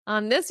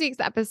On this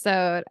week's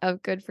episode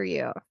of Good For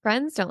You,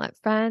 friends don't let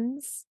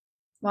friends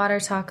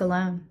water talk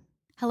alone.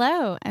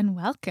 Hello and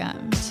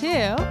welcome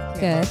to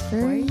Good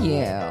For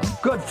You.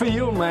 Good for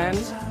you, man.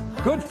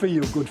 Good for you.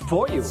 Good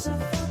for you.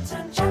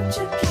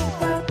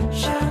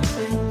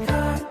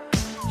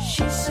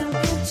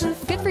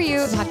 Good For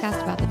You, a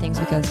podcast about the things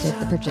we ghosted,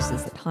 the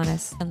purchases that haunt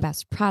us, and the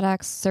best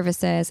products,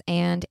 services,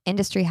 and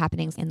industry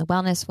happenings in the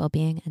wellness,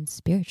 well-being, and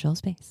spiritual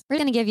space. We're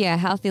going to give you a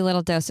healthy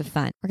little dose of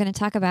fun. We're going to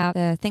talk about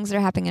the things that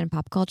are happening in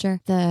pop culture,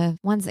 the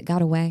ones that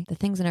got away, the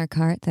things in our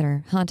cart that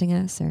are haunting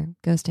us or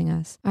ghosting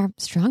us, our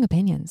strong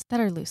opinions. that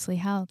are loosely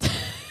held.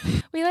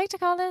 We like to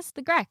call this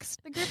the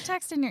Grext, the group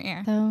text in your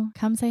ear. So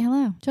come say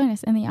hello. Join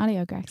us in the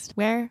audio Grext,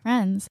 where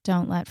friends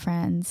don't let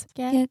friends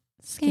get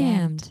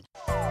Scammed.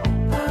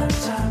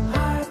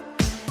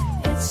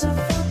 It's a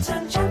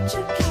full-time job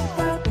to keep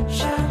up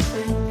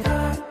shopping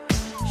cart.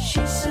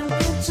 She's so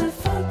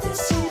beautiful to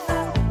see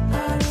that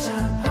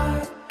part-time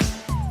heart.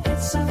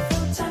 It's a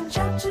full-time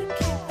job to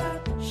keep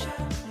up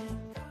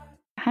shopping cart.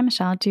 Hi,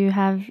 Michelle. Do you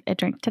have a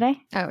drink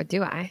today? Oh,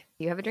 do I?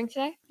 Do you have a drink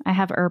today? I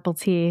have herbal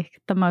tea,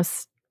 the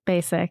most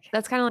basic.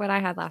 That's kind of what I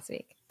had last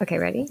week. Okay,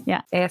 ready?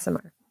 Yeah.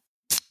 ASMR.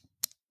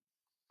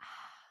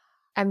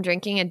 I'm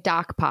drinking a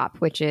Doc Pop,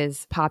 which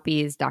is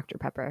Poppy's Dr.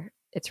 Pepper.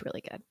 It's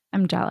really good.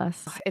 I'm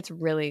jealous. It's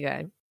really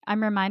good.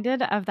 I'm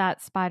reminded of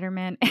that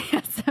Spider-Man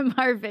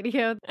ASMR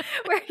video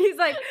where he's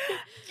like,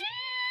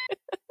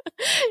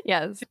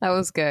 Yes, that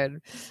was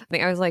good.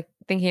 I was like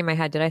thinking in my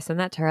head, did I send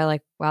that to her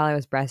like while I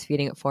was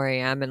breastfeeding at 4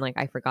 a.m. and like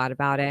I forgot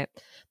about it?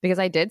 Because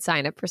I did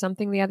sign up for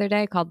something the other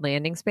day called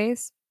Landing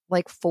Space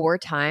like 4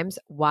 times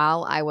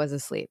while I was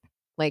asleep.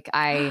 Like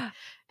I...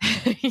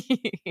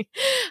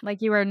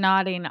 like you were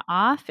nodding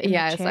off in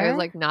your Yes, chair? I was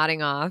like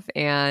nodding off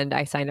and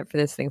I signed up for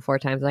this thing 4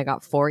 times. And I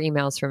got 4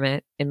 emails from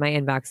it in my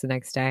inbox the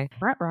next day.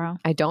 Ruh-roh.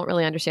 I don't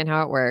really understand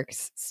how it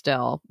works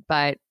still,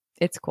 but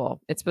it's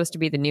cool. It's supposed to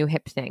be the new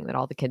hip thing that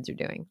all the kids are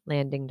doing.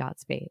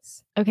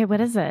 Landing.space. Okay,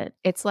 what is it?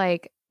 It's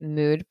like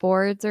mood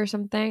boards or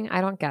something.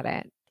 I don't get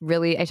it.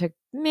 Really, I took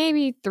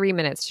maybe 3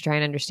 minutes to try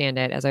and understand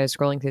it as I was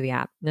scrolling through the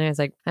app. And I was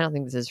like, I don't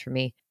think this is for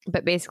me.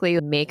 But basically,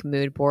 you make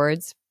mood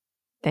boards,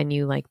 then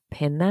you like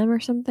pin them or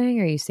something,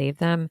 or you save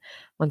them.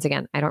 Once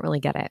again, I don't really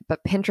get it.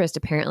 But Pinterest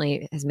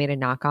apparently has made a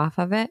knockoff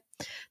of it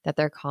that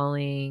they're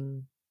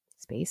calling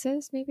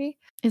Spaces, maybe?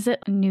 Is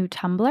it a new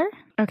Tumblr?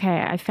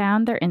 Okay, I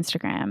found their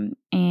Instagram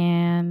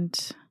and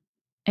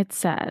it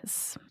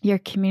says, your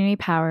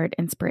community-powered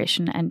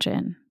inspiration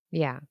engine.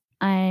 Yeah.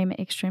 I'm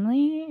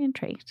extremely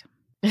intrigued.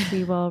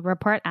 We will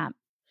report app.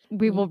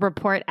 We will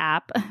report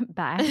app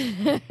back.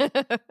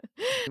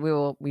 we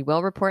will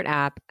report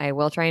app. I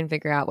will try and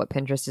figure out what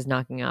Pinterest is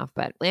knocking off,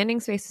 but Landing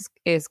Space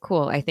is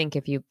cool, I think,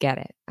 if you get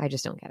it. I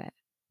just don't get it.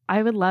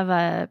 I would love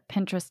a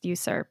Pinterest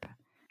usurp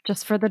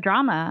just for the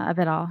drama of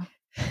it all.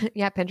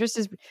 Yeah,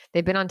 Pinterest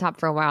they've been on top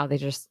for a while. They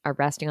just are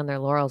resting on their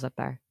laurels up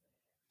there.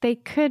 They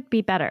could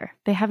be better.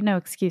 They have no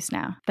excuse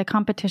now. The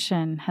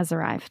competition has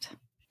arrived.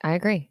 I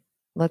agree.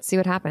 Let's see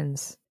what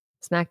happens.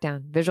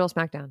 Smackdown. Visual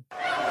Smackdown.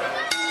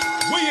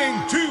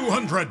 Weighing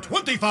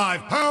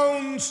 225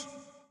 pounds.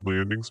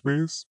 Landing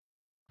space.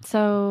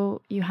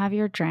 So you have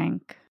your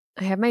drink.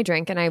 I have my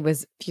drink and I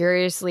was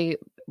furiously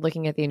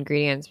looking at the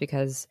ingredients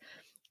because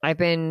I've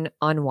been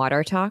on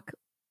Water Talk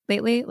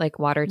lately, like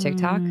water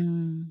TikTok.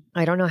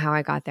 I don't know how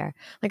I got there.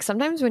 Like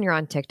sometimes when you're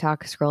on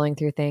TikTok scrolling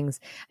through things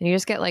and you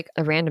just get like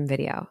a random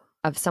video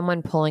of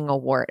someone pulling a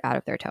wart out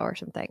of their toe or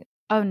something.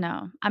 Oh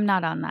no, I'm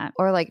not on that.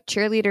 Or like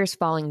cheerleaders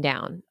falling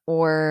down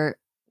or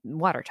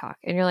Water Talk.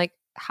 And you're like,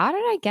 how did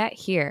I get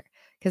here?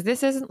 Because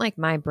this isn't like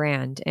my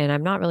brand and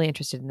I'm not really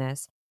interested in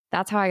this.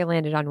 That's how I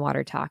landed on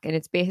Water Talk. And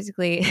it's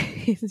basically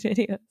these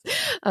videos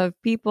of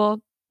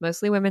people,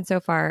 mostly women so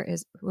far,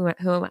 is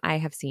whom I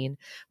have seen,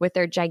 with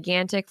their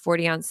gigantic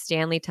 40-ounce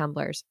Stanley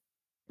tumblers.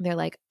 They're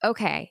like,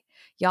 okay,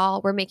 y'all,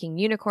 we're making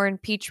unicorn,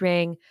 peach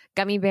ring,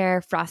 gummy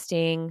bear,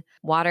 frosting,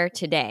 water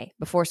today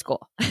before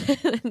school.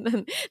 And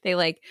then they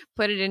like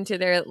put it into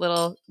their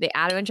they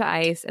add a bunch of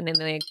ice and then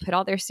they like, put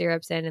all their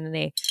syrups in and then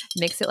they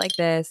mix it like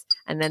this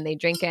and then they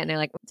drink it and they're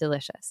like,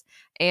 delicious.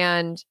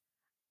 And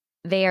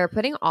they are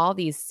putting all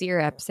these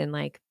syrups in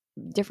like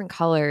different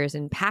colors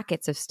and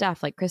packets of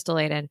stuff like Crystal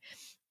Light in.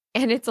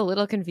 And it's a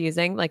little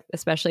confusing, like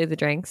especially the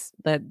drinks,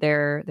 that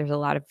there's a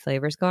lot of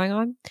flavors going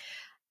on.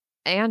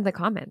 And the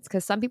comments,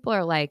 because some people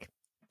are like,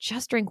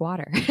 just drink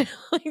water.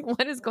 Like,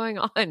 what is going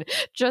on?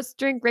 Just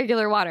drink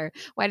regular water.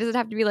 Why does it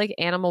have to be like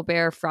animal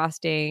bear,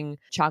 frosting,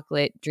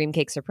 chocolate, dream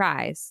cake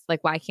surprise?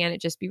 Like, why can't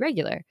it just be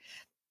regular?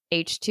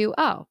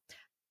 H2O.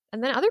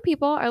 And then other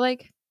people are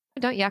like,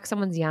 don't yuck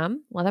someone's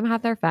yum. Let them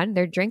have their fun.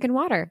 They're drinking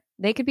water.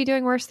 They could be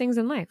doing worse things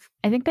in life.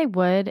 I think they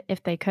would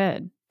if they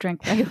could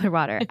drink regular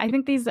water. I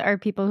think these are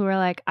people who are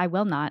like, I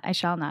will not, I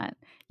shall not.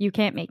 You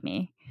can't make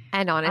me.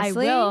 And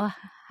honestly, I will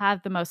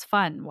have the most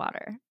fun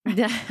water.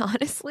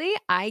 Honestly,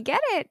 I get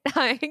it.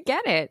 I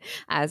get it.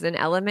 As an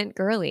element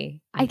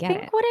girly, I get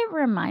think it. what it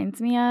reminds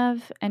me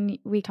of, and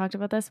we talked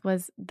about this,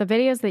 was the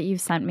videos that you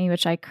sent me,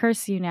 which I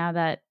curse you now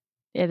that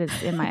It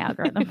is in my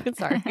algorithm.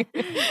 Sorry.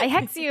 I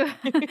hex you.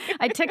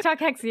 I TikTok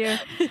hex you.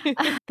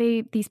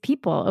 These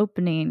people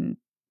opening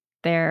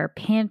their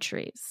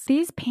pantries.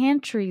 These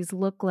pantries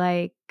look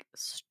like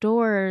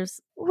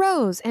stores.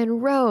 Rows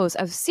and rows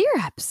of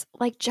syrups,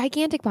 like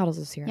gigantic bottles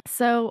of syrup.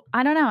 So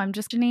I don't know. I'm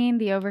just questioning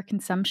the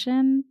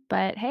overconsumption,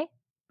 but hey,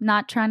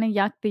 not trying to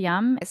yuck the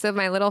yum. So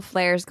my little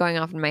flares going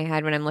off in my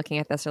head when I'm looking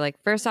at this are like,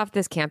 first off,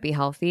 this can't be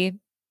healthy.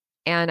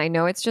 And I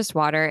know it's just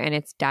water and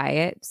it's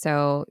diet.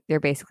 So they're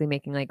basically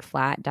making like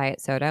flat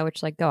diet soda,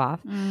 which like go off.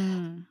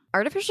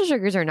 Artificial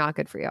sugars are not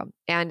good for you.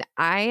 And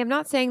I am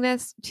not saying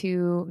this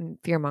to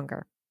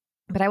fearmonger,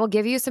 but I will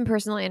give you some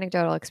personal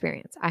anecdotal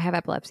experience. I have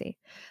epilepsy.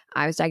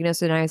 I was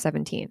diagnosed when I was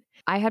 17.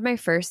 I had my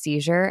first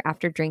seizure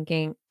after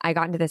drinking. I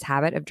got into this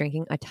habit of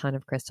drinking a ton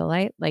of Crystal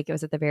Light. Like it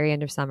was at the very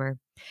end of summer.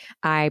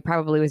 I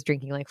probably was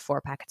drinking like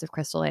 4 packets of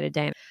Crystal Light a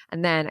day.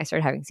 And then I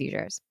started having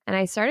seizures. And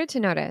I started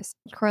to notice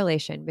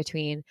correlation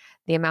between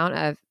the amount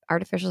of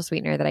artificial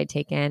sweetener that I'd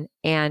taken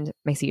and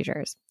my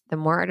seizures. The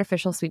more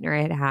artificial sweetener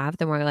I'd have,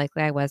 the more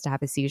likely I was to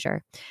have a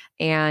seizure.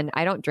 And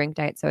I don't drink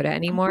diet soda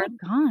anymore. Oh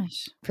my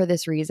gosh. For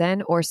this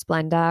reason, or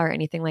Splenda or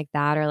anything like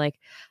that, or like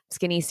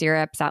skinny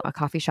syrups at a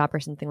coffee shop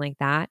or something like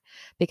that,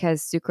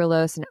 because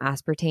sucralose and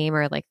aspartame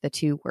are like the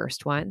 2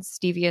 worst ones.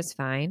 Stevia is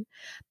fine.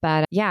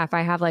 But yeah, if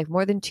I have like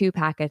more than 2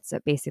 packets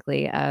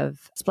basically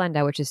of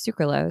Splenda, which is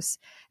sucralose,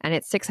 and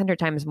it's 600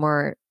 times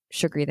more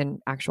sugary than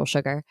actual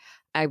sugar,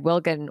 I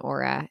will get an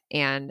aura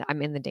and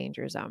I'm in the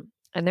danger zone.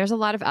 And there's a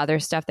lot of other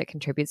stuff that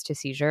contributes to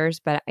seizures,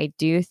 but I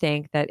do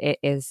think that it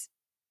is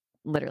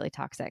literally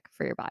toxic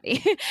for your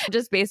body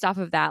just based off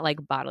of that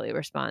like bodily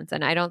response.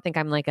 And I don't think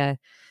I'm like a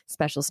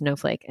special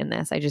snowflake in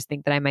this. I just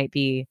think that I might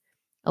be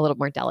a little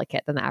more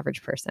delicate than the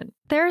average person.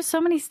 There are so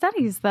many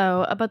studies,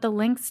 though, about the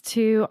links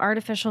to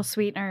artificial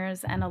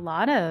sweeteners and a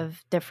lot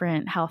of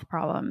different health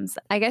problems.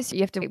 I guess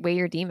you have to weigh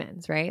your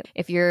demons, right?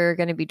 If you're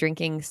going to be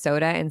drinking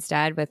soda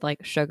instead with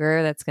like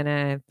sugar, that's going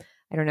to,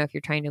 I don't know if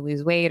you're trying to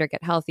lose weight or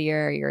get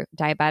healthier, or you're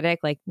diabetic,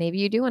 like maybe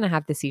you do want to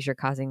have the seizure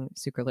causing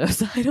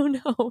sucralose. I don't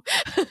know.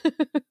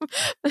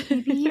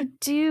 Maybe you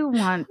do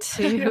want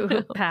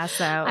to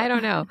pass out. I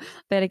don't know.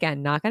 But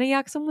again, not going to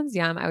yuck someone's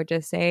yum. I would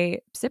just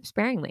say sip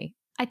sparingly.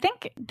 I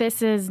think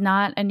this is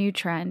not a new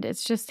trend.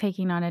 It's just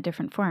taking on a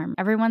different form.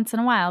 Every once in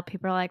a while,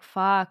 people are like,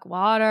 fuck,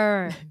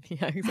 water.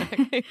 Yeah,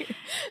 exactly.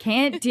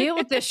 Can't deal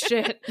with this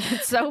shit.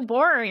 It's so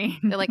boring.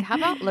 They're like, how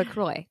about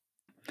LaCroix?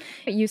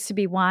 It used to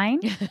be wine.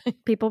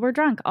 People were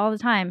drunk all the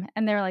time.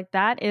 And they were like,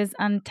 that is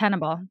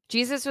untenable.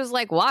 Jesus was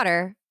like,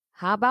 water.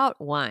 How about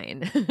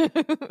wine?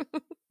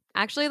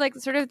 Actually, like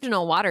sort of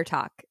original water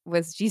talk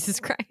was Jesus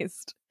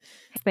Christ.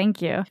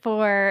 Thank you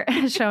for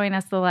showing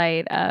us the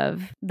light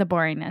of the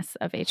boringness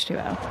of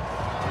H2O.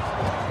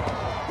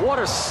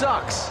 Water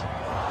sucks.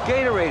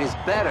 Gatorade is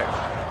better.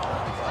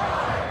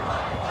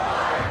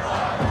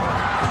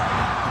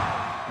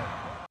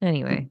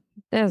 Anyway,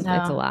 it's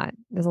a lot.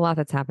 There's a lot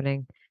that's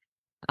happening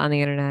on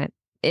the internet.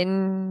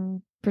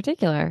 In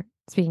particular,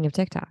 speaking of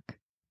TikTok,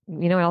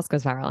 you know what else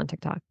goes viral on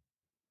TikTok?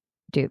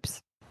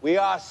 Dupes. We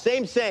are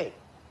same,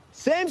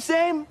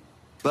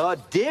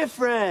 but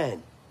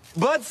different.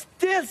 But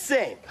still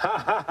same.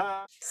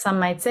 Some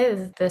might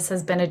say this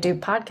has been a dupe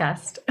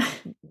podcast.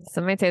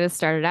 Some might say this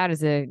started out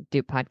as a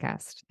dupe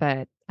podcast,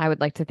 but I would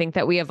like to think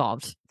that we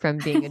evolved from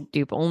being a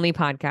dupe only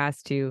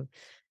podcast to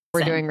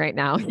what we're doing right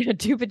now.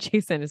 Dupe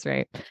adjacent is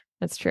right.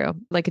 That's true.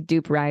 Like a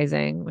dupe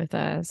rising with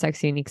a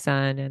sexy unique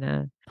sun and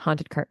a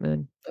haunted cart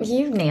moon.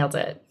 You nailed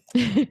it.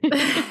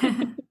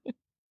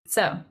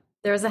 So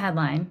there was a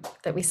headline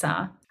that we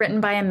saw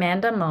written by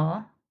Amanda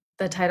Mull.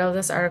 The title of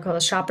this article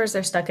is "Shoppers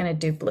Are Stuck in a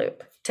Dupe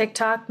Loop.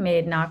 TikTok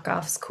made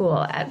knockoffs cool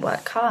at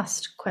what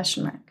cost? ?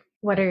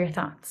 What are your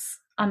thoughts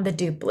on the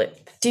dupe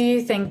loop? Do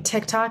you think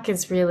TikTok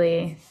is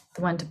really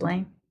the one to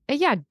blame?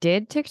 Yeah.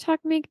 Did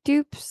TikTok make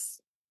dupes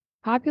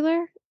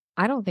popular?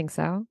 I don't think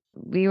so.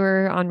 We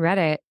were on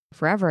Reddit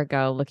forever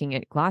ago looking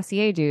at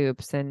Glossier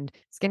dupes, and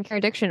Skincare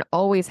Addiction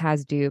always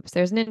has dupes.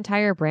 There's an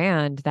entire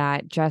brand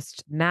that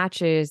just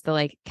matches the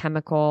like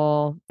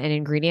chemical and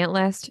ingredient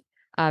list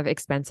of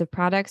expensive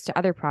products to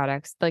other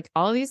products. Like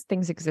all these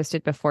things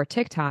existed before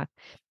TikTok.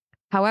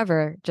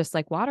 However, just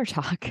like Water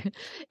Talk,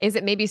 is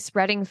it maybe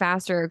spreading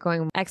faster or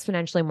going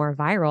exponentially more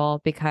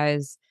viral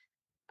because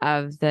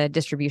of the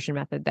distribution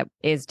method that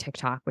is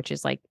TikTok, which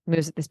is like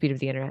moves at the speed of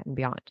the internet and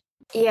beyond.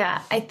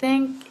 Yeah, I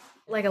think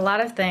like a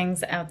lot of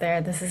things out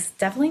there, this is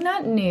definitely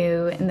not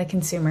new in the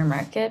consumer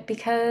market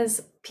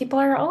because people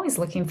are always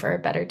looking for a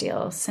better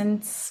deal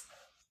since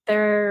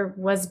there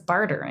was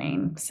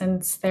bartering,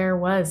 since there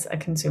was a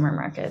consumer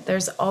market.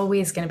 There's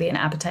always going to be an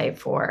appetite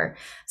for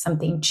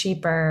something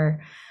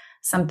cheaper,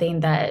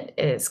 something that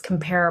is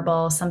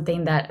comparable,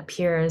 something that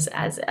appears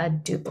as a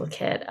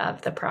duplicate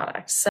of the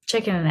product. So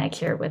chicken and egg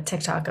here with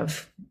TikTok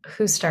of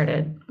who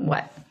started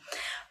what.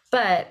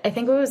 But I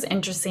think what was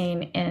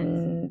interesting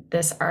in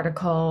this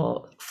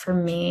article for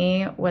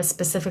me was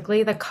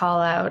specifically the call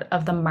out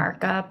of the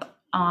markup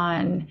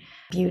on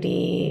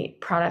beauty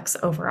products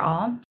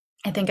overall.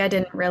 I think I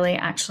didn't really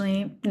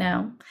actually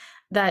know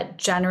that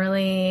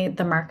generally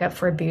the markup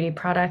for beauty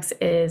products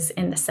is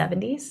in the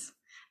 70s.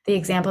 The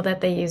example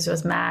that they used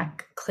was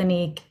MAC,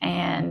 Clinique,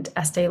 and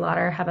Estee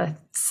Lauder have a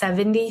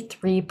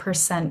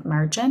 73%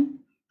 margin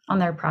on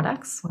their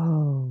products.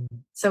 Oh.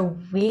 So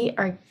we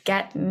are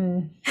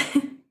getting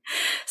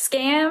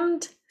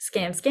scammed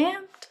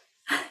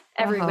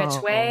every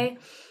which way.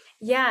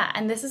 Yeah,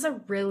 and this is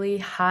a really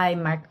high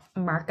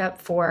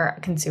markup for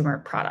a consumer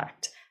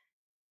product.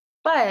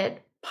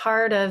 But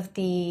part of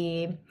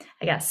the,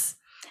 I guess,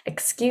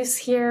 excuse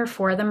here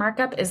for the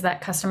markup is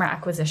that customer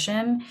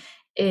acquisition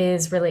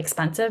is really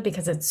expensive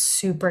because it's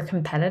super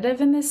competitive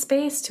in this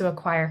space to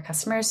acquire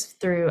customers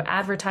through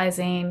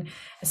advertising,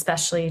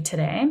 especially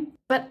today.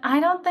 But I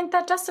don't think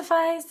that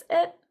justifies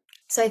it.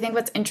 So I think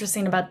what's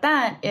interesting about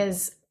that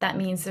is that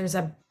means there's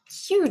a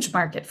huge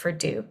market for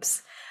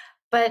dupes,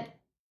 but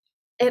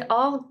it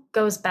all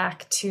goes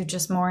back to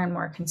just more and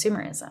more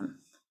consumerism.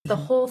 The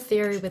whole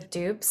theory with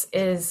dupes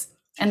is,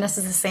 and this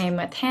is the same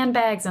with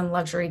handbags and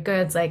luxury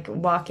goods, like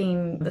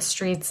walking the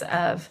streets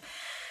of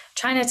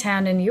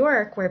Chinatown in New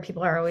York, where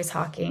people are always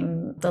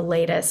hawking the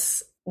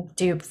latest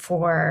dupe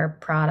for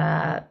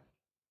Prada,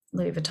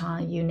 Louis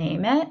Vuitton, you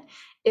name it,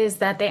 is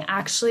that they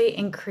actually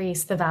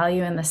increase the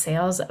value and the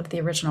sales of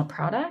the original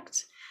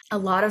product. A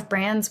lot of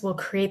brands will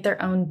create their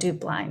own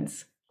dupe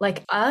lines.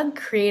 Like UGG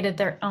created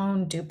their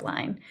own dupe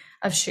line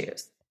of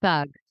shoes.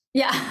 Thug.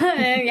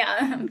 Yeah,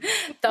 yeah.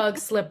 Thug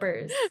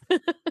slippers.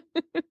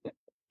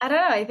 I don't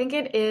know. I think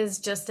it is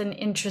just an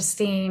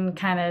interesting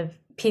kind of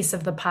piece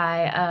of the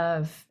pie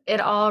of it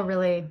all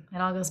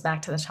goes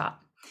back to the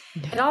top.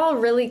 It all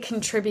really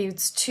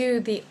contributes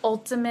to the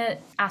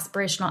ultimate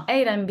aspirational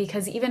item,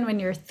 because even when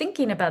you're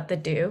thinking about the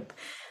dupe,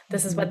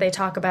 this is what they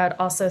talk about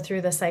also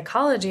through the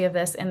psychology of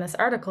this in this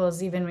article,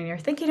 is even when you're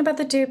thinking about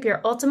the dupe,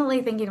 you're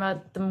ultimately thinking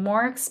about the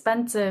more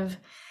expensive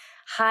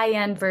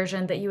high-end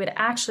version that you would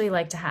actually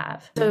like to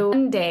have. So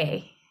one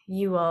day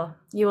you will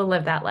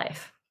live that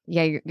life.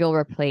 Yeah, you'll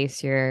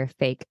replace your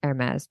fake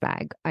Hermes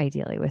bag,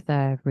 ideally, with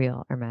a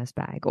real Hermes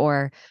bag,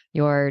 or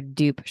your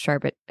dupe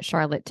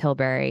Charlotte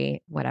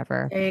Tilbury,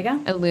 whatever. There you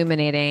go.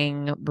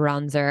 Illuminating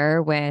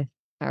bronzer with,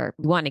 or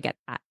you want to get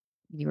that.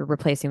 You were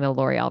replacing the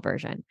L'Oreal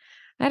version.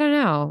 I don't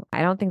know.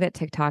 I don't think that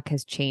TikTok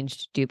has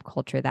changed dupe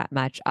culture that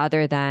much,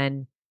 other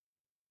than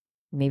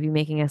maybe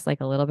making us like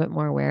a little bit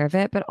more aware of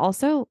it. But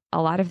also,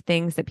 a lot of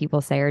things that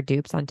people say are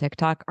dupes on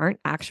TikTok aren't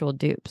actual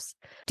dupes.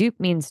 Dupe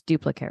means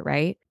duplicate,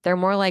 right? They're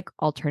more like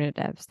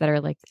alternatives that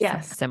are like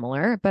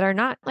similar, but are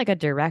not like a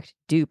direct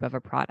dupe of a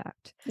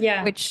product.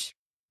 Yeah. Which,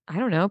 I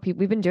don't know.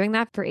 We've been doing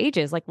that for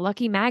ages. Like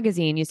Lucky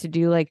Magazine used to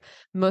do like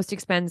most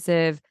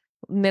expensive,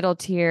 middle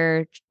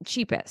tier,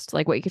 cheapest,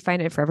 like what you could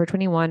find at Forever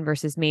 21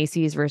 versus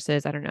Macy's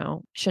versus, I don't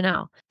know,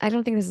 Chanel. I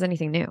don't think this is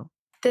anything new.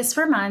 This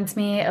reminds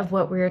me of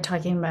what we were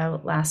talking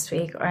about last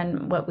week,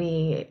 and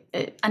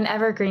an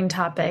evergreen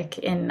topic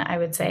in, I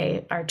would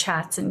say, our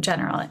chats in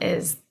general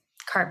is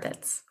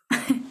carpets.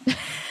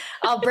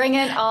 I'll bring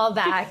it all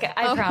back.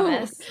 I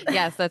promise.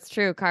 Yes, that's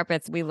true.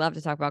 Carpets. We love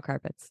to talk about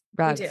carpets.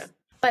 Rugs. We do.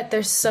 But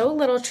there's so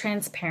little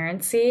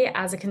transparency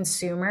as a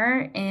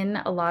consumer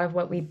in a lot of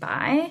what we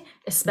buy,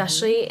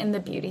 especially in the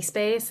beauty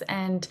space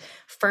and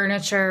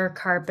furniture,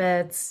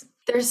 carpets.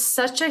 There's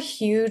such a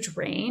huge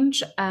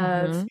range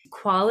of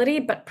quality,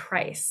 but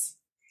price.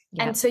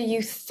 Yep. And so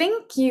you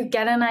think you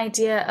get an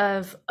idea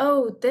of,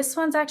 oh, this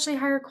one's actually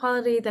higher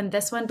quality than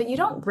this one, but you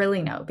don't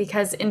really know,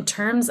 because in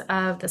terms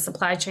of the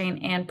supply chain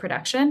and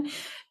production,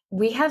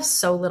 we have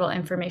so little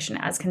information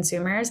as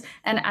consumers.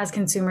 And as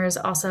consumers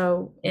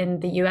also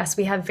in the US,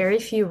 we have very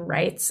few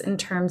rights in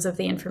terms of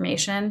the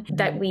information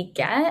that we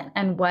get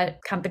and what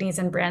companies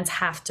and brands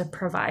have to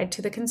provide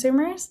to the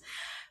consumers.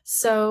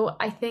 So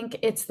I think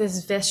it's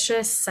this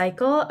vicious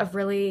cycle of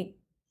really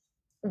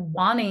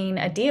wanting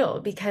a deal,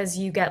 because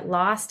you get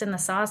lost in the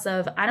sauce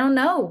of, I don't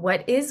know,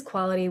 what is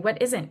quality,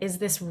 what isn't. Is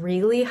this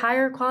really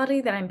higher quality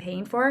that I'm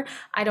paying for?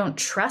 I don't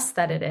trust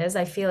that it is.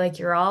 I feel like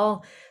you're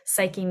all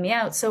psyching me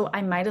out, so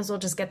I might as well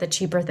just get the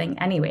cheaper thing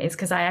anyways,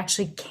 because I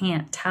actually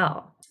can't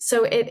tell.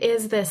 So it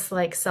is this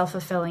like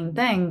self-fulfilling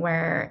thing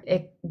where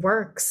it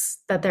works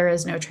that there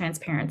is no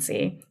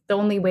transparency. The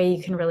only way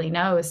you can really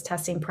know is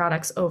testing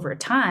products over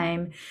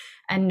time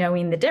and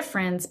knowing the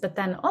difference, but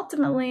then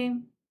ultimately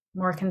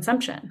more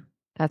consumption.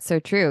 That's so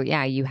true.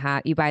 Yeah, you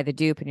buy the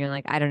dupe and you're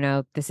like, I don't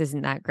know, this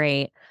isn't that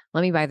great.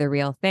 Let me buy the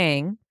real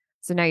thing.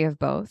 So now you have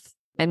both.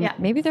 And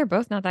maybe they're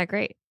both not that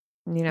great.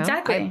 You know?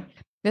 Exactly.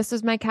 This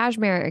was my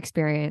cashmere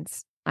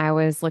experience. I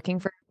was looking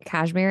for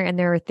cashmere, and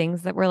there were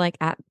things that were like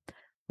at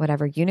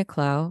whatever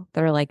Uniqlo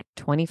that are like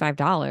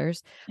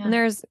 $25. Yeah. And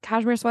there's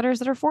cashmere sweaters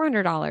that are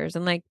 $400.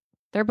 And like,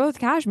 they're both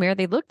cashmere.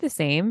 They look the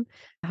same.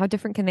 How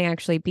different can they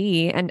actually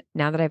be? And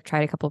now that I've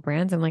tried a couple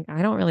brands, I'm like,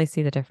 I don't really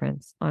see the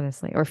difference,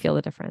 honestly, or feel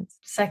the difference.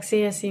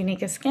 Sexiest,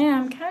 uniquest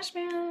scam,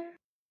 cashmere.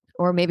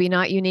 Or maybe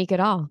not unique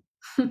at all.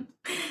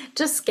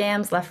 Just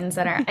scams left and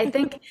center. I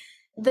think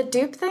the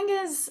dupe thing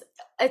is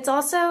It's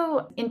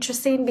also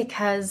interesting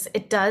because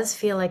it does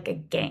feel like a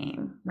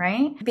game,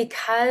 right?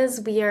 Because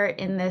we are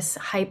in this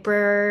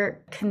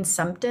hyper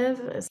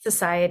consumptive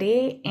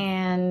society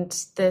and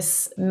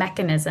this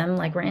mechanism,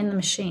 like we're in the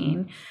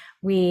machine,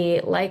 we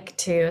like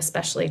to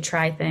especially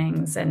try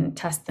things and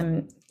test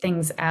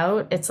things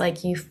out. It's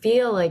like you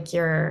feel like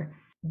you're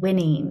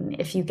winning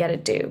if you get a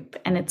dupe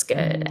and it's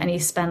good and you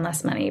spend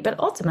less money. But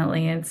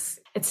ultimately it's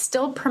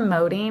still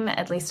promoting,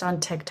 at least on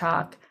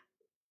TikTok,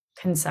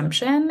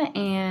 consumption.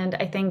 And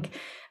I think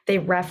they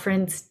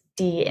reference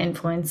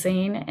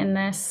de-influencing in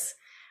this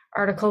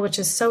article, which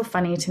is so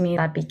funny to me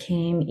that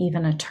became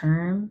even a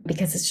term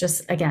because it's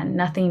just, again,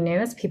 nothing new.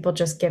 It's people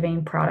just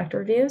giving product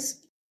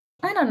reviews.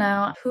 I don't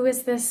know. Who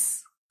is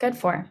this good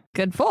for?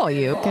 Good for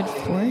you. Good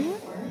for you?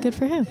 Good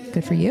for who?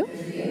 Good for you.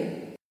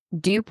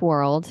 Dupe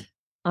world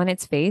on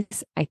its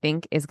face, I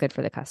think, is good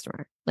for the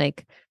customer.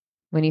 Like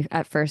when you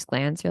at first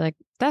glance, you're like,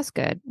 that's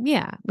good.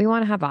 Yeah, we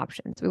want to have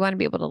options. We want to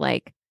be able to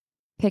like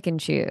pick and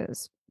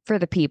choose for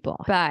the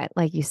people. But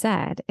like you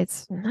said,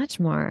 it's much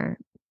more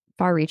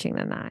far reaching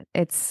than that.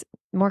 It's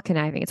more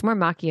conniving. It's more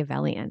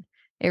Machiavellian.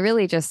 It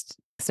really just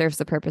serves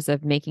the purpose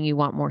of making you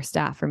want more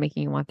stuff or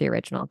making you want the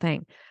original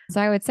thing. So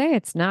I would say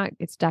it's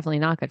definitely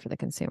not good for the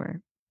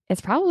consumer.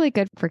 It's probably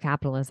good for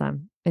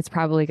capitalism. It's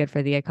probably good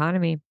for the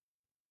economy.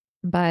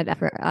 But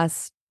for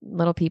us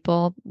little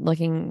people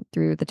looking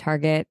through the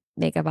Target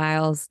makeup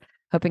aisles,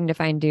 hoping to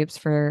find dupes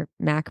for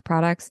MAC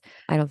products,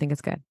 I don't think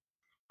it's good.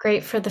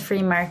 Great for the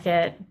free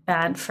market,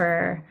 bad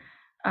for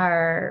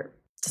our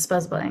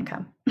disposable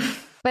income.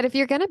 But if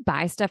you're going to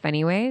buy stuff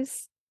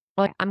anyways,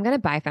 like I'm going to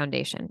buy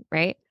foundation,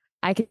 right?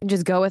 I can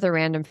just go with a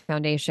random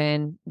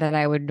foundation that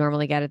I would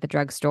normally get at the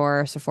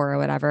drugstore, Sephora,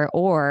 whatever,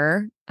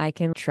 or I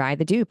can try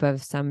the dupe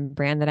of some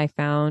brand that I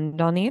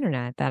found on the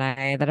internet that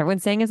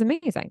everyone's saying is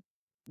amazing.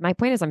 My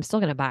point is I'm still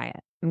going to buy it.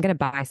 I'm going to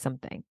buy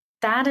something.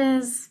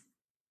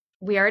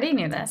 We already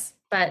knew this,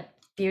 but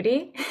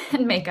beauty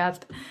and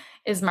makeup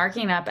is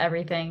marking up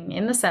everything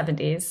in the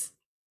 70s.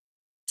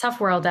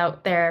 Tough world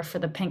out there for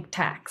the pink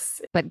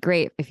tax. But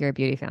great if you're a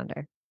beauty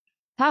founder.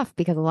 Tough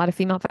because a lot of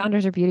female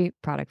founders are beauty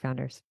product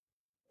founders.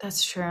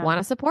 That's true. Want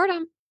to support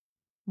them.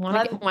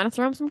 Want to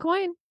throw them some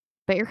coin.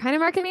 But you're kind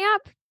of marking me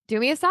up. Do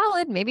me a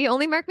solid. Maybe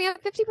only mark me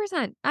up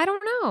 50%. I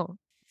don't know.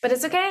 But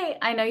it's okay.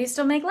 I know you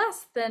still make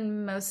less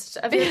than most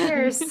of your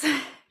peers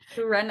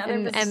who run other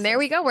businesses. And there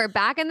we go. We're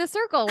back in the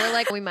circle. We're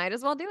like, we might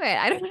as well do it.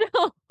 I don't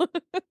know.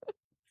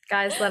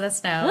 Guys, let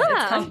us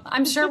know.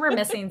 I'm sure we're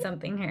missing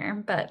something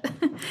here, but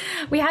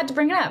we had to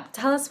bring it up.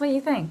 Tell us what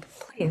you think.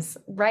 Please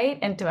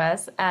write into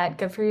us at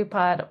Good For You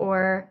Pod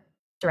or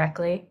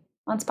directly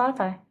on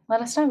Spotify.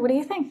 Let us know. What do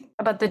you think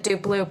about the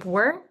dupe loop?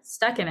 We're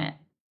stuck in it.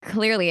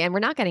 Clearly, and we're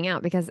not getting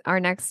out because our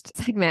next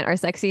segment, our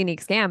sexy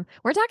unique scam,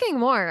 we're talking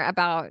more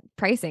about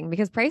pricing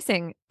because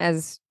pricing,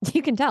 as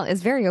you can tell,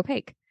 is very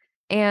opaque.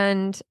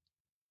 And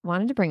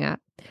wanted to bring up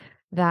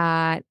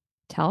that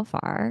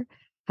Telfar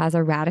has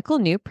a radical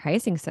new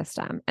pricing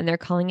system, and they're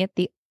calling it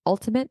the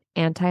ultimate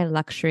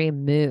anti-luxury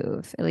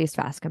move, at least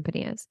Fast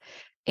Company is.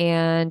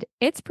 And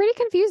it's pretty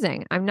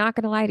confusing. I'm not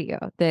going to lie to you.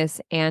 This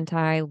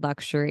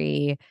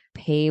anti-luxury,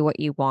 pay what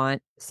you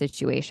want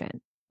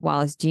situation.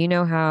 Wallace, do you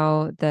know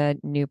how the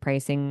new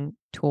pricing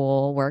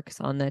tool works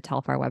on the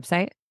Telfar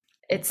website?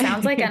 It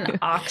sounds like an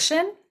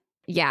auction.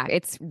 Yeah,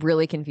 it's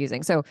really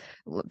confusing. So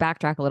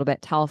backtrack a little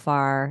bit.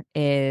 Telfar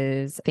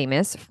is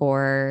famous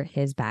for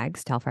his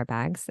bags, Telfar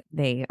bags.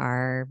 They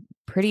are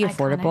pretty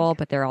affordable,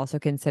 but they're also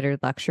considered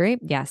luxury.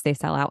 Yes, they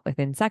sell out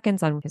within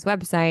seconds on his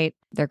website.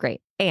 They're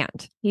great.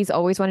 And he's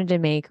always wanted to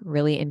make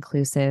really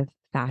inclusive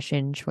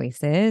fashion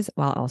choices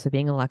while also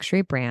being a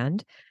luxury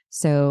brand.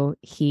 So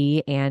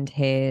he and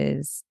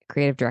his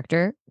creative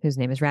director, whose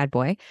name is Rad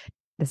Boy,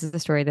 this is the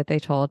story that they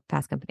told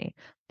Fast Company.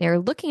 They're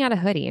looking at a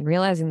hoodie and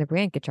realizing the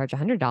brand could charge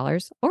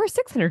 $100 or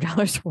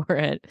 $600 for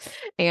it.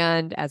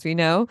 And as we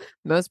know,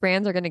 most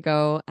brands are going to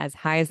go as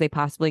high as they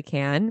possibly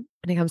can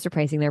when it comes to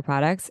pricing their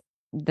products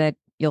that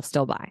you'll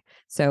still buy.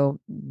 So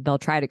they'll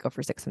try to go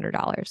for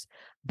 $600.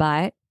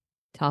 But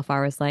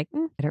Telfar was like,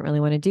 I don't really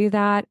want to do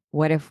that.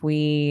 What if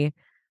we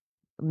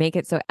make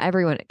it so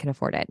everyone can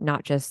afford it,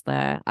 not just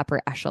the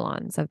upper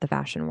echelons of the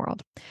fashion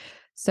world?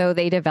 So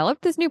they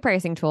developed this new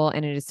pricing tool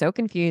and it is so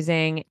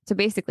confusing. So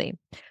basically,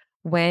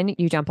 when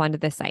you jump onto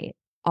the site,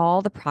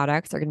 all the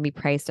products are going to be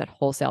priced at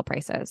wholesale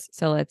prices.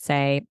 So let's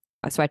say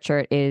a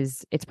sweatshirt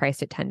it's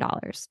priced at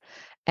 $10.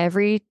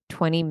 Every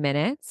 20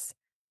 minutes,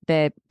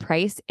 the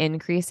price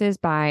increases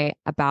by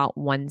about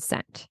 1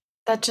 cent.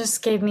 That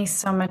just gave me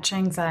so much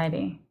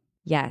anxiety.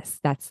 Yes,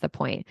 that's the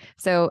point.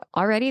 So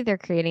already they're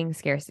creating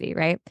scarcity,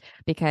 right?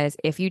 Because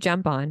if you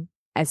jump on,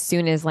 as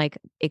soon as like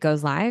it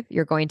goes live,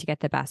 you're going to get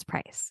the best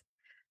price.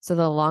 So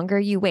the longer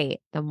you wait,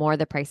 the more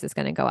the price is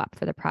going to go up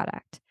for the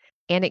product.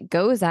 And it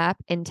goes up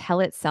until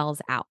it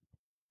sells out.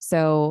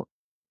 So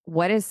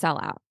what is sell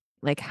out?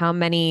 Like how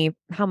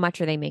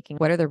much are they making?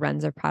 What are the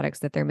runs of products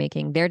that they're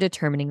making? They're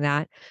determining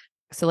that.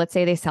 So let's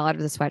say they sell out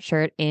of the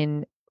sweatshirt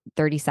in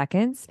 30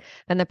 seconds,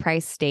 then the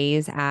price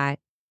stays at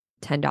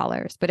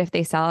 $10. But if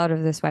they sell out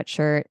of the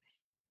sweatshirt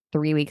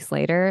 3 weeks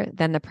later,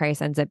 then the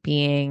price ends up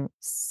being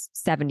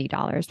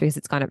 $70 because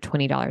it's gone up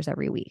 $20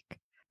 every week.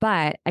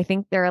 But I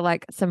think there are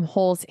like some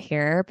holes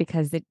here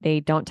because they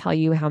don't tell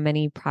you how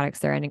many products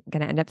they're going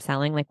to end up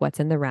selling, like what's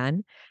in the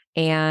run.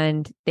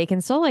 And they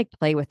can still like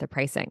play with the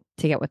pricing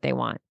to get what they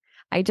want.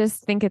 I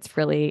just think it's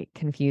really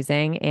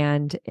confusing.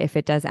 And if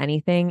it does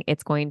anything,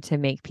 it's going to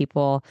make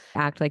people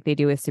act like they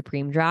do with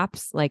Supreme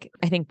drops. Like,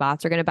 I think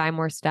bots are going to buy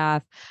more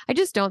stuff. I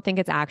just don't think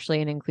it's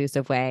actually an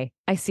inclusive way.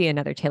 I see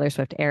another Taylor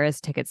Swift Eras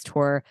Tickets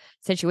tour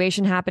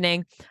situation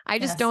happening. I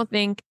just don't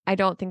think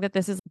that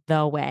this is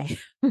the way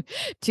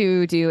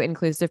to do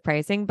inclusive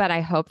pricing, but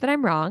I hope that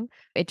I'm wrong.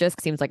 It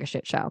just seems like a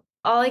shit show.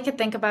 All I could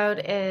think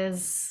about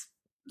is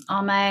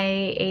all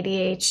my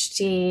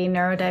ADHD,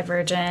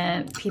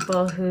 neurodivergent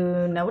people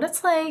who know what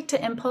it's like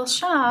to impulse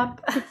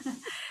shop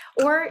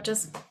or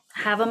just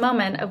have a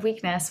moment of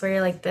weakness where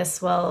you're like,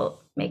 this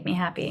will make me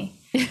happy.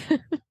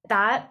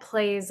 That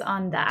plays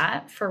on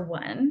that for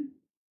one.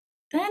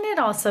 Then it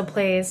also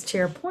plays, to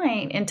your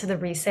point, into the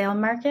resale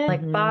market,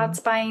 like bots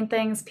buying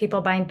things,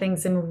 people buying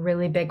things in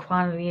really big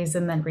quantities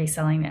and then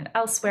reselling it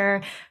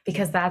elsewhere,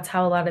 because that's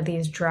how a lot of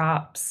these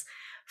drops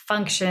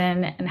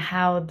function and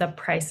how the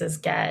prices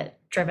get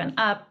driven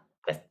up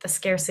with the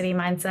scarcity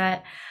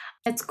mindset.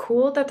 It's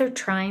cool that they're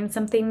trying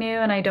something new,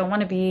 and I don't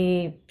want to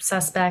be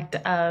suspect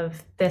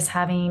of this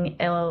having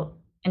ill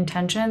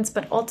intentions,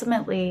 but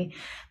ultimately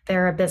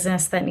they're a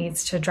business that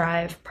needs to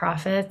drive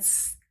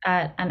profits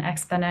at an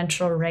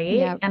exponential rate.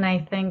 Yep. And I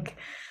think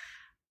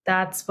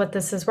that's what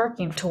this is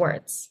working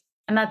towards.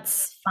 And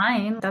that's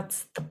fine.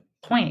 That's the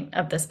point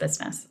of this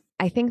business.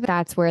 I think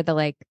that's where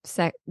the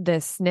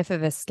the sniff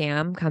of a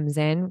scam comes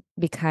in,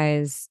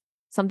 because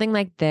something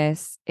like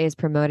this is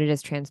promoted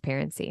as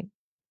transparency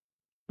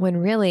when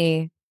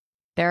really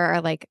there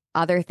are like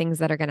other things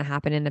that are going to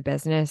happen in the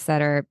business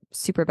that are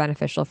super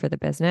beneficial for the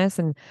business.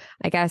 And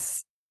I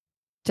guess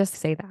just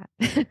say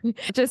that.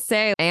 Just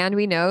say, and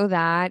we know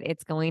that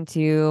it's going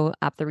to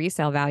up the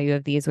resale value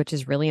of these, which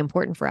is really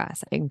important for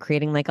us in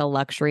creating like a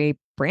luxury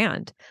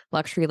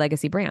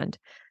legacy brand.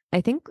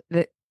 I think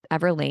that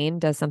Everlane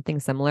does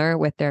something similar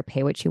with their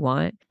pay what you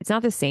want. It's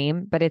not the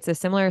same, but it's a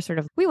similar sort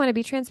of, we want to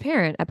be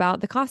transparent about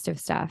the cost of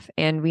stuff.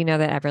 And we know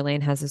that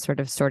Everlane has a sort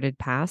of sordid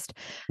past.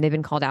 They've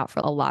been called out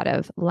for a lot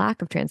of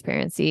lack of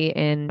transparency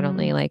in not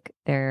only like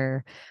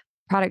their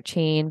product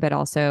chain, but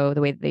also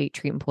the way that they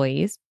treat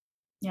employees.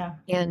 Yeah.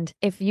 And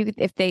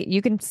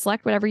you can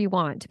select whatever you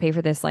want to pay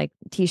for this like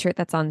t-shirt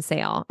that's on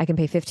sale. I can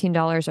pay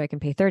 $15 or I can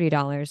pay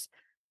 $30.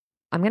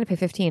 I'm going to pay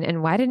 15.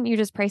 And why didn't you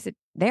just price it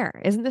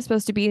there? Isn't this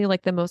supposed to be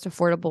like the most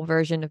affordable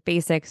version of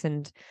basics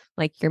and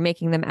like you're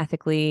making them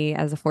ethically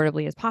as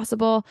affordably as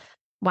possible?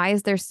 Why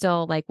is there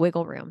still like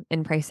wiggle room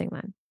in pricing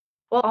then?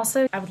 Well,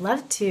 also, I would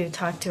love to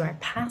talk to our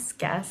past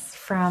guest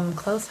from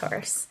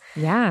Clotheshorse,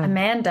 Yeah.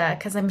 Amanda,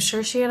 because I'm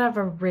sure she would have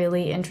a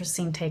really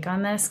interesting take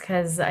on this,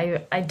 because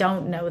I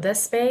don't know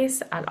this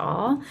space at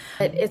all.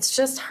 But it's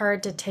just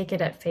hard to take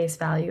it at face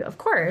value. Of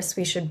course,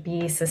 we should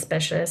be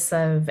suspicious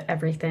of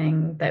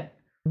everything that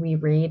we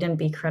read and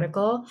be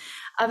critical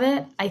of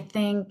it. I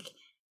think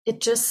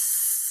it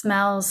just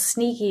smells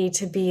sneaky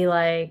to be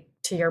like,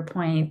 to your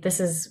point, this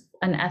is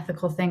an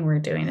ethical thing we're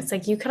doing. It's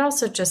like, you could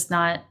also just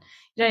not,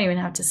 you don't even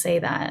have to say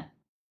that.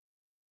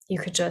 You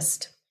could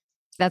just.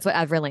 That's what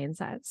Everlane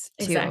says.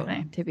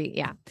 Exactly. To be,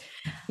 yeah.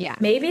 Yeah.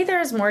 Maybe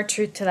there's more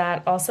truth to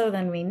that also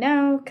than we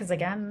know, because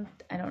again,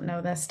 I don't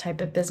know this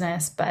type of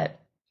business, but.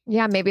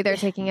 Yeah, maybe they're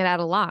taking it at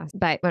a loss.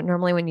 But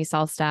normally when you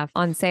sell stuff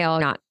on sale,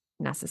 not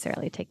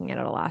necessarily taking it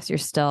at a loss.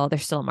 There's still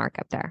a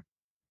markup there.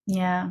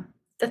 Yeah.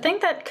 The thing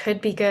that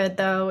could be good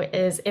though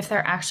is if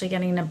they're actually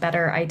getting a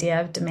better idea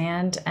of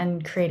demand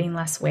and creating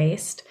less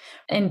waste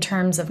in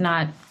terms of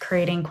not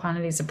creating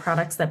quantities of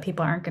products that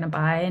people aren't going to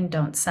buy and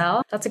don't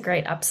sell. That's a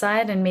great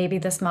upside. And maybe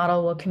this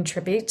model will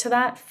contribute to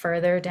that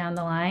further down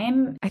the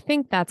line. I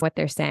think that's what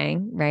they're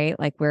saying, right?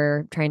 Like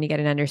we're trying to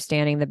get an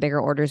understanding, the bigger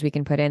orders we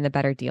can put in, the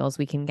better deals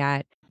we can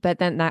get. But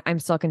then I'm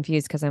still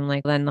confused because I'm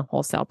like, then the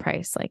wholesale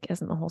price, like,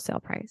 isn't the wholesale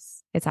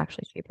price? It's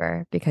actually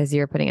cheaper because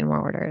you're putting in more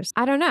orders.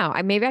 I don't know.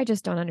 Maybe I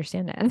just don't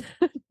understand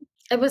it.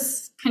 It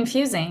was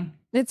confusing.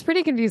 It's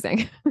pretty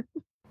confusing.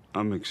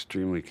 I'm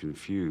extremely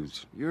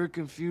confused. You're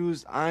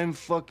confused. I'm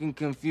fucking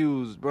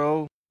confused,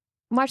 bro.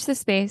 Watch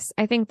this space.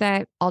 I think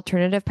that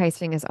alternative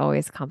pricing is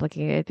always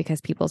complicated because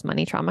people's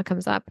money trauma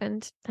comes up,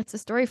 and that's a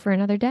story for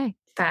another day.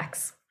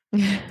 Facts.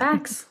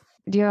 Facts.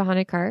 Do you have a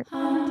haunted cart?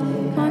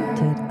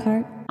 Haunted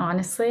cart.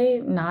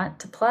 Honestly, not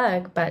to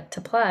plug, but to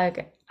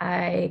plug,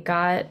 I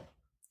got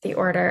the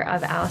order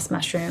of Alice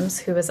Mushrooms,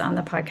 who was on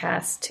the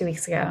podcast 2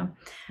 weeks ago.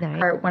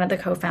 Nice. One of the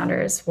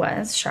co-founders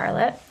was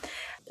Charlotte.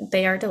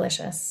 They are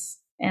delicious,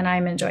 and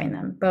I'm enjoying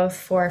them, both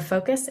for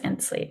focus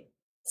and sleep.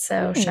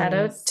 So shout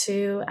out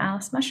to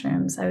Alice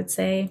Mushrooms. I would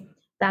say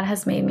that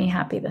has made me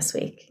happy this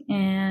week.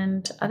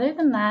 And other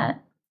than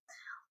that,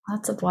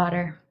 lots of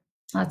water,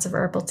 lots of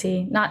herbal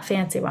tea, not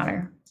fancy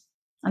water.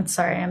 I'm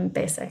sorry, I'm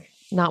basic.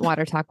 Not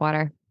water talk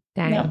water.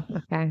 Dang. No.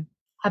 Okay.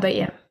 How about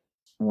you?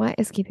 What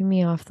is keeping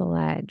me off the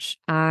ledge?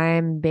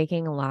 I'm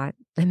baking a lot.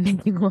 I'm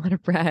making a lot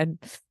of bread.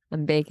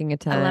 I'm baking a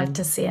ton. I love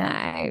to see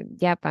it.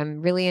 Yep,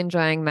 I'm really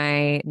enjoying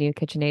my new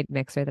KitchenAid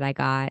mixer that I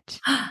got.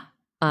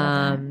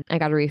 I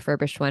got a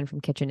refurbished one from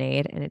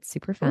KitchenAid and it's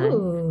super fun.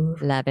 Ooh.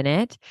 Loving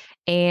it.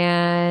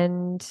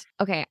 And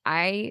okay,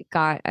 I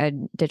got a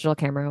digital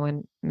camera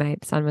when my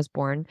son was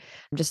born.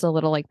 Just a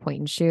little like point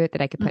and shoot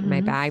that I could put in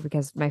my bag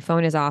because my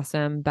phone is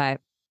awesome,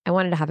 but I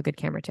wanted to have a good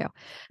camera too.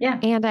 Yeah.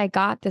 And I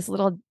got this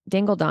little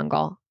dingle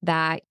dongle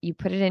that you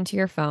put it into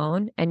your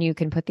phone and you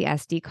can put the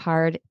SD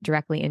card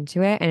directly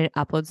into it and it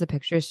uploads the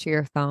pictures to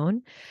your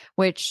phone,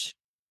 which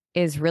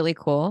is really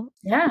cool.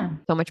 Yeah.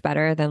 So much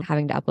better than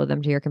having to upload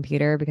them to your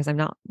computer because I'm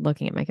not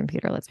looking at my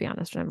computer, let's be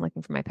honest, when I'm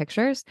looking for my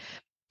pictures.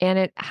 And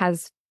it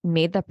has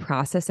made the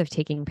process of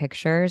taking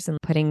pictures and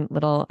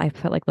I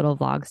put like little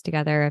vlogs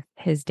together of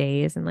his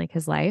days and like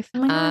his life,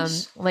 Oh my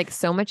gosh. like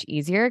so much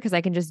easier because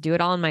I can just do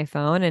it all on my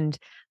phone and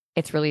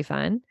it's really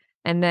fun.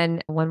 And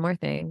then one more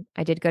thing,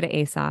 I did go to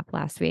Aesop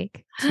last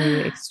week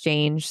to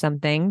exchange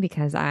something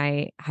because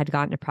I had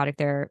gotten a product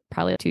there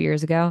probably 2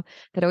 years ago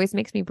that always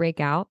makes me break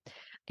out.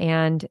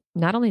 And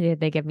not only did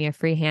they give me a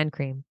free hand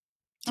cream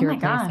to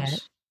replace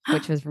it,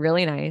 which was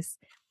really nice,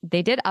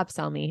 they did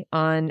upsell me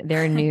on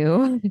their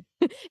new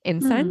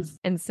incense.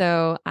 And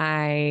so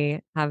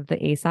I have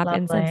the Aesop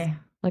incense.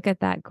 Look at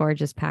that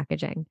gorgeous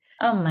packaging.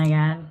 Oh my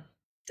God.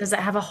 Does it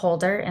have a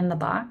holder in the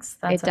box?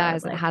 It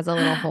does. It has a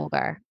little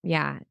holder.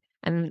 Yeah.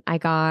 And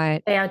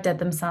they outdid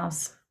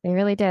themselves. They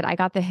really did. I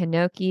got the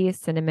Hinoki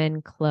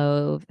cinnamon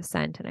clove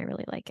scent and I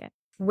really like it.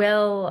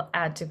 Will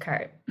add to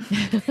cart.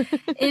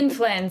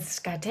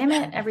 Influenced. God damn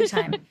it. Every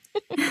time.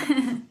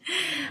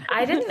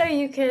 I didn't know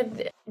you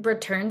could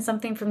return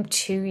something from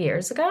 2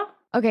 years ago.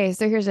 Okay.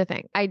 So here's the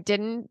thing. I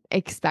didn't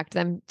expect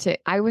them to,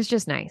 I was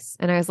just nice.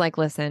 And I was like,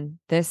 listen,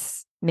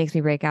 this makes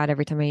me break out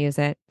every time I use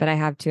it, but I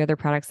have 2 other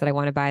products that I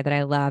want to buy that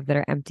I love that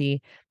are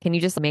empty. Can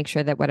you just make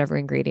sure that whatever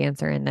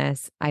ingredients are in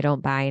this, I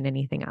don't buy in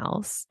anything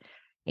else?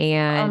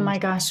 And oh my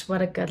gosh,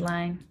 what a good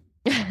line.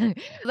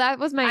 That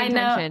was my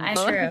intention. I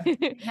know, true.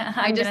 Yeah,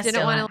 I just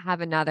didn't want to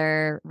have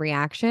another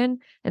reaction.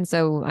 And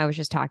so I was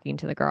just talking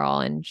to the girl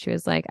and she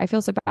was like, I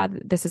feel so bad.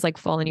 This is like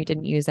full and you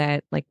didn't use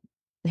it. Like,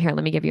 here,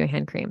 let me give you a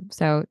hand cream.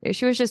 So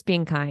she was just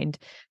being kind,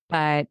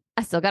 but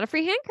I still got a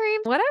free hand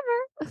cream,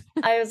 whatever.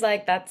 I was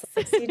like, that's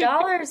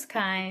 $60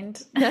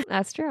 kind.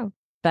 That's true.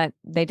 But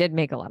they did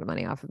make a lot of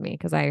money off of me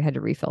because I had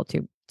to refill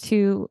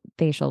two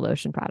facial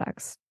lotion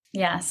products.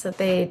 Yeah, so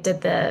they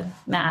did the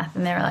math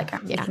and they were like,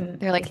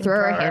 they're like, throw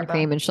her hand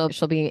cream and she'll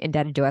be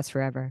indebted to us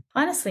forever.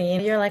 Honestly,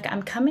 you're like,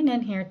 I'm coming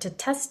in here to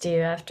test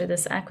you after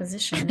this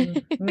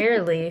acquisition.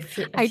 Merely a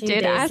few I did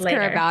days ask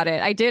later. her about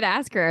it. I did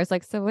ask her. I was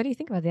like, so what do you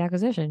think about the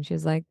acquisition? She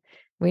was like,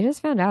 we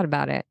just found out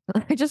about it.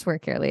 I just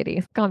work here,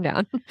 lady. Calm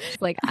down.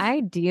 Like,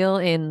 I deal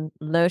in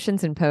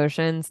lotions and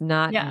potions,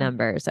 not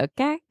numbers.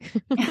 Okay.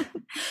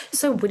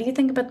 So what do you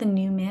think about the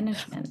new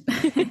management?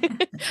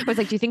 I was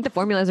like, do you think the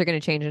formulas are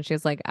going to change? And she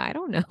was like, I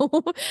don't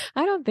know.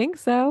 I don't think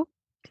so.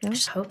 Yeah.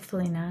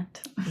 Hopefully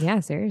not. Yeah,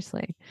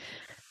 seriously.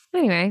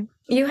 Anyway.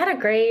 You had a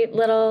great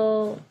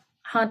little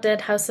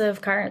haunted house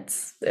of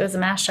cards. It was a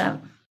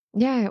mashup.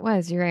 Yeah, it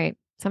was. You're right.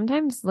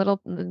 Sometimes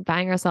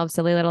buying ourselves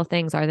silly little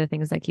things are the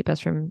things that keep us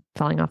from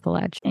falling off the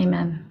ledge.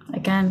 Amen.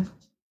 Again,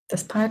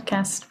 this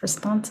podcast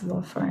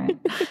responsible for it.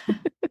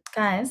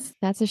 Guys.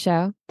 That's a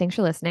show. Thanks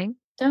for listening.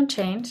 Don't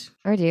change.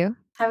 Or do.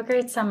 Have a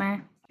great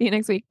summer. See you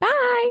next week.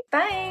 Bye.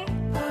 Bye.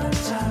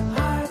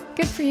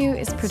 Good For You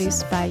is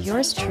produced by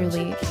yours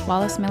truly,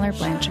 Wallace Miller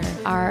Blanchard.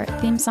 Our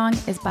theme song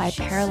is by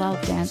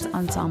Parallel Dance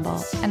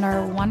Ensemble, and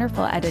our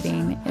wonderful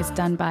editing is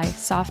done by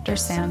Softer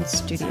Sound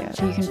Studio,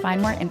 who you can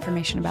find more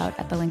information about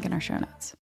at the link in our show notes.